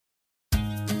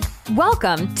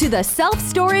Welcome to the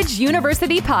Self-Storage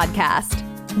University podcast,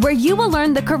 where you will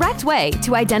learn the correct way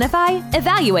to identify,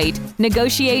 evaluate,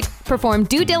 negotiate, perform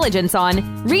due diligence on,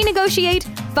 renegotiate,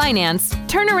 finance,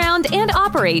 turn around, and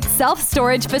operate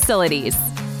self-storage facilities.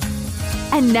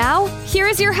 And now, here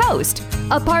is your host,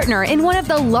 a partner in one of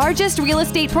the largest real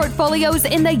estate portfolios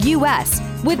in the U.S.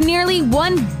 with nearly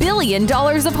 $1 billion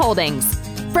of holdings,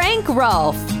 Frank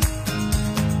Rolfe.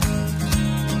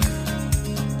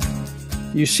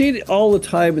 You see it all the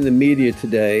time in the media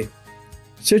today,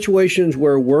 situations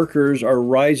where workers are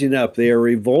rising up. They are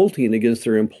revolting against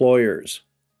their employers.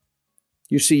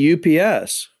 You see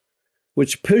UPS,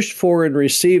 which pushed for and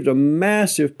received a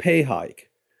massive pay hike,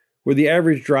 where the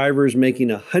average driver is making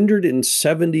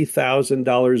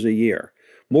 $170,000 a year,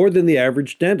 more than the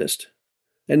average dentist.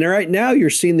 And right now you're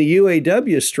seeing the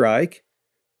UAW strike,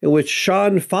 in which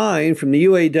Sean Fine from the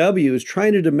UAW is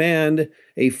trying to demand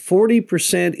a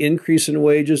 40% increase in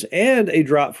wages and a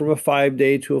drop from a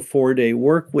 5-day to a 4-day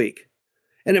work week.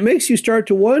 And it makes you start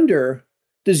to wonder,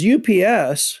 does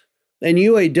UPS and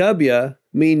UAW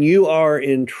mean you are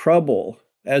in trouble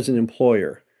as an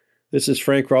employer? This is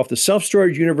Frank Rolfe, the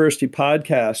Self-Storage University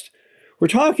podcast. We're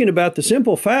talking about the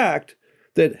simple fact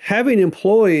that having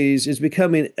employees is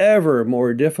becoming ever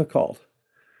more difficult.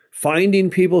 Finding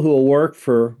people who will work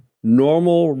for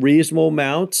normal, reasonable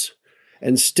amounts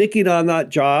and sticking on that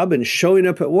job and showing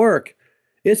up at work,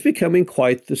 it's becoming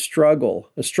quite the struggle,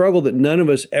 a struggle that none of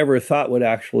us ever thought would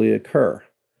actually occur.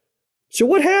 So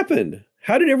what happened?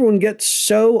 How did everyone get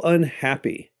so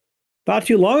unhappy? Not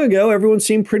too long ago, everyone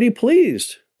seemed pretty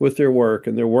pleased with their work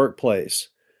and their workplace.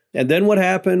 And then what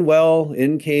happened? Well,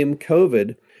 in came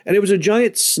COVID, and it was a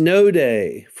giant snow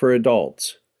day for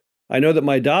adults. I know that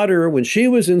my daughter, when she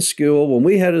was in school, when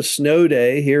we had a snow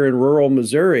day here in rural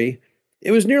Missouri,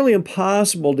 it was nearly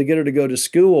impossible to get her to go to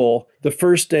school the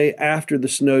first day after the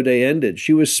snow day ended.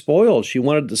 She was spoiled. She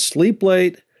wanted to sleep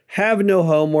late, have no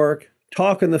homework,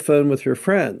 talk on the phone with her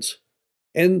friends.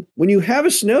 And when you have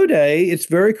a snow day, it's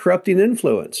very corrupting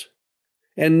influence.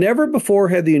 And never before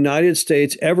had the United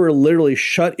States ever literally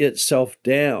shut itself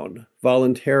down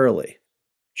voluntarily.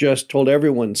 Just told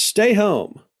everyone, stay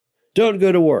home. Don't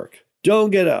go to work.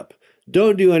 Don't get up.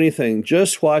 Don't do anything.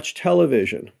 Just watch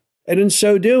television. And in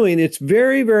so doing, it's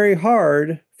very, very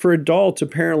hard for adults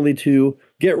apparently to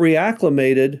get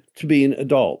reacclimated to being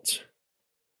adults.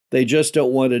 They just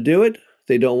don't want to do it.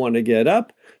 They don't want to get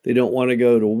up. They don't want to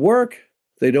go to work.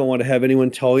 They don't want to have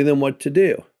anyone telling them what to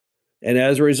do. And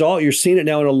as a result, you're seeing it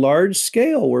now on a large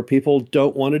scale where people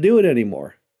don't want to do it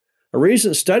anymore. A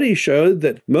recent study showed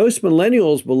that most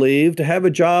millennials believe to have a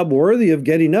job worthy of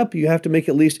getting up, you have to make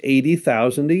at least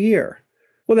 $80,000 a year.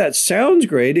 Well, that sounds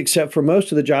great, except for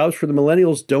most of the jobs for the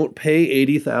millennials don't pay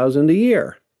 $80,000 a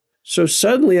year. So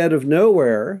suddenly, out of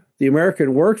nowhere, the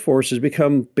American workforce has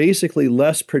become basically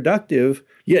less productive,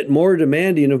 yet more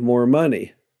demanding of more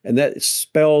money. And that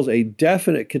spells a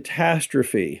definite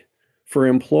catastrophe for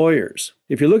employers.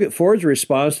 If you look at Ford's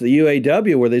response to the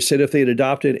UAW, where they said if they had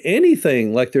adopted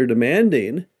anything like they're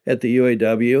demanding at the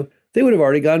UAW, they would have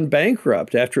already gone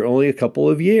bankrupt after only a couple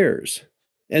of years.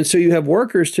 And so you have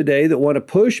workers today that want to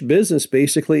push business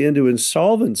basically into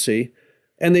insolvency,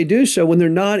 and they do so when they're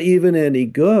not even any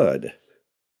good.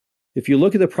 If you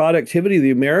look at the productivity of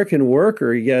the American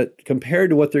worker, yet compared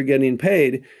to what they're getting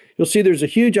paid, you'll see there's a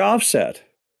huge offset,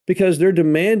 because they're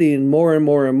demanding more and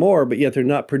more and more, but yet they're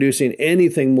not producing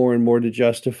anything more and more to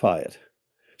justify it.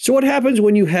 So what happens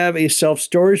when you have a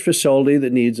self-storage facility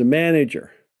that needs a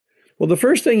manager? Well, the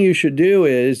first thing you should do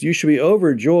is you should be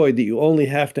overjoyed that you only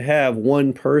have to have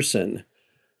one person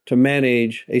to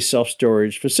manage a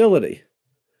self-storage facility.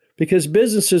 Because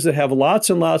businesses that have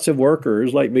lots and lots of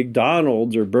workers, like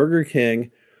McDonald's or Burger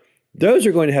King, those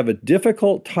are going to have a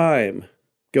difficult time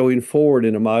going forward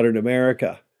in a modern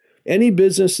America. Any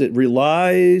business that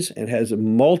relies and has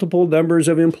multiple numbers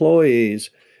of employees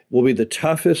will be the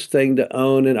toughest thing to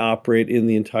own and operate in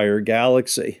the entire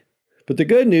galaxy. But the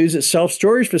good news is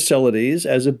self-storage facilities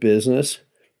as a business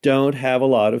don't have a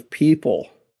lot of people.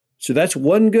 So that's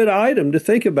one good item to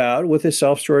think about with a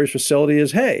self-storage facility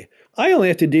is, hey, I only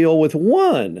have to deal with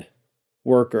one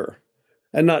worker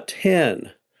and not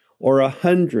 10 or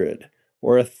 100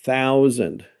 or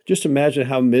 1,000. Just imagine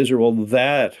how miserable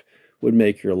that would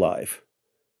make your life.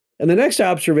 And the next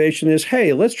observation is,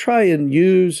 hey, let's try and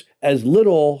use as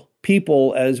little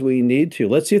people as we need to.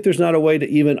 Let's see if there's not a way to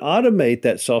even automate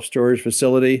that self-storage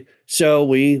facility so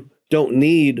we don't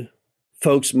need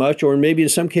folks much, or maybe in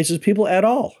some cases, people at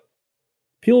all.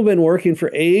 People have been working for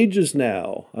ages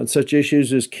now on such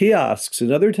issues as kiosks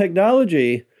and other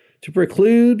technology to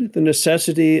preclude the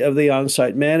necessity of the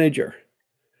on-site manager.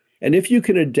 And if you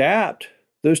can adapt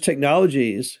those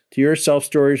technologies to your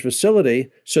self-storage facility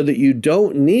so that you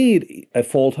don't need a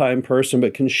full-time person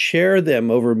but can share them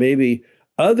over maybe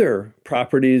other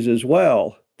properties as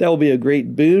well, that will be a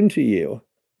great boon to you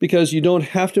because you don't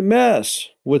have to mess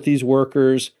with these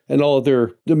workers and all of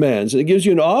their demands. And it gives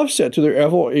you an offset to their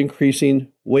ever-increasing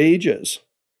wages.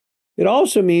 It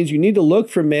also means you need to look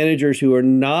for managers who are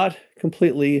not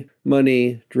completely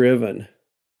money-driven.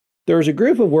 There's a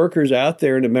group of workers out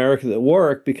there in America that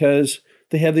work because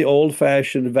they have the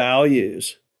old-fashioned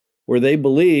values where they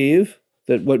believe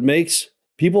that what makes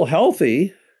people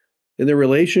healthy in their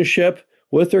relationship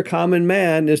with their common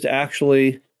man is to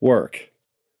actually work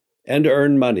and to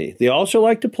earn money. They also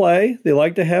like to play, they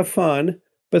like to have fun,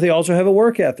 but they also have a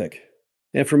work ethic.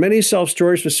 And for many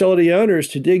self-storage facility owners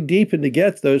to dig deep and to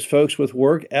get those folks with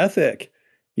work ethic,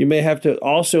 you may have to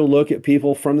also look at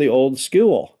people from the old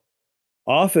school.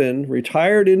 Often,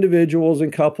 retired individuals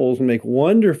and couples make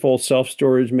wonderful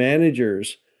self-storage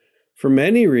managers for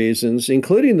many reasons,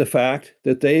 including the fact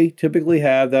that they typically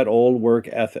have that old work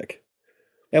ethic.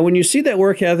 And when you see that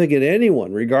work ethic in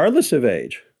anyone, regardless of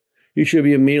age, you should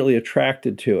be immediately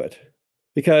attracted to it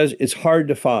because it's hard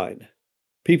to find.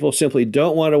 People simply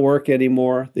don't want to work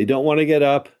anymore. They don't want to get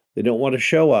up. They don't want to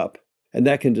show up. And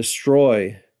that can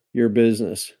destroy your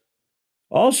business.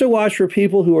 Also watch for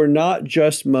people who are not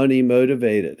just money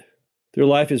motivated. Their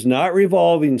life is not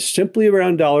revolving simply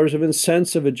around dollars and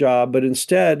cents of a job, but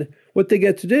instead what they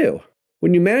get to do.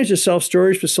 When you manage a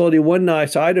self-storage facility, one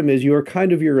nice item is you are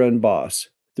kind of your own boss.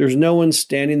 There's no one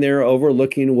standing there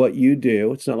overlooking what you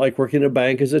do. It's not like working at a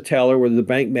bank as a teller where the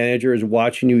bank manager is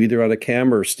watching you either on a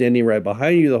camera or standing right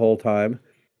behind you the whole time.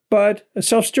 But a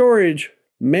self-storage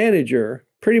manager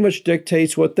pretty much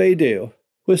dictates what they do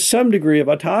with some degree of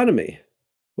autonomy,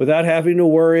 without having to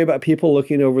worry about people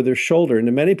looking over their shoulder. And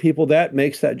to many people, that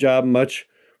makes that job much,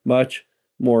 much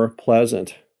more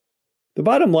pleasant. The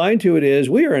bottom line to it is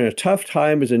we are in a tough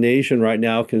time as a nation right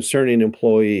now concerning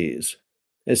employees.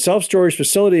 And self-storage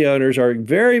facility owners are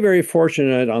very, very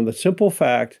fortunate on the simple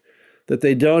fact that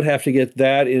they don't have to get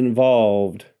that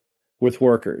involved with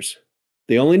workers.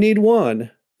 They only need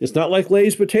one. It's not like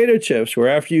Lay's potato chips, where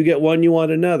after you get one, you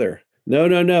want another. No.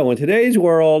 In today's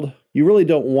world, you really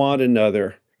don't want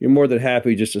another. You're more than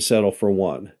happy just to settle for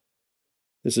one.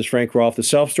 This is Frank Rolfe, the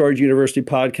Self-Storage University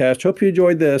podcast. Hope you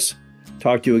enjoyed this.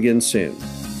 Talk to you again soon.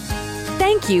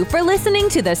 Thank you for listening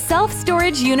to the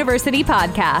Self-Storage University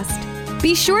podcast.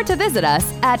 Be sure to visit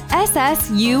us at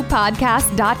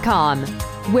ssupodcast.com,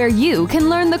 where you can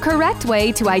learn the correct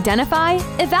way to identify,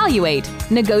 evaluate,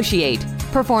 negotiate,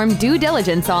 perform due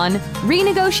diligence on,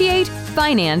 renegotiate,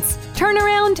 finance,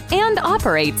 turnaround, and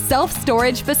operate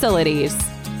self-storage facilities.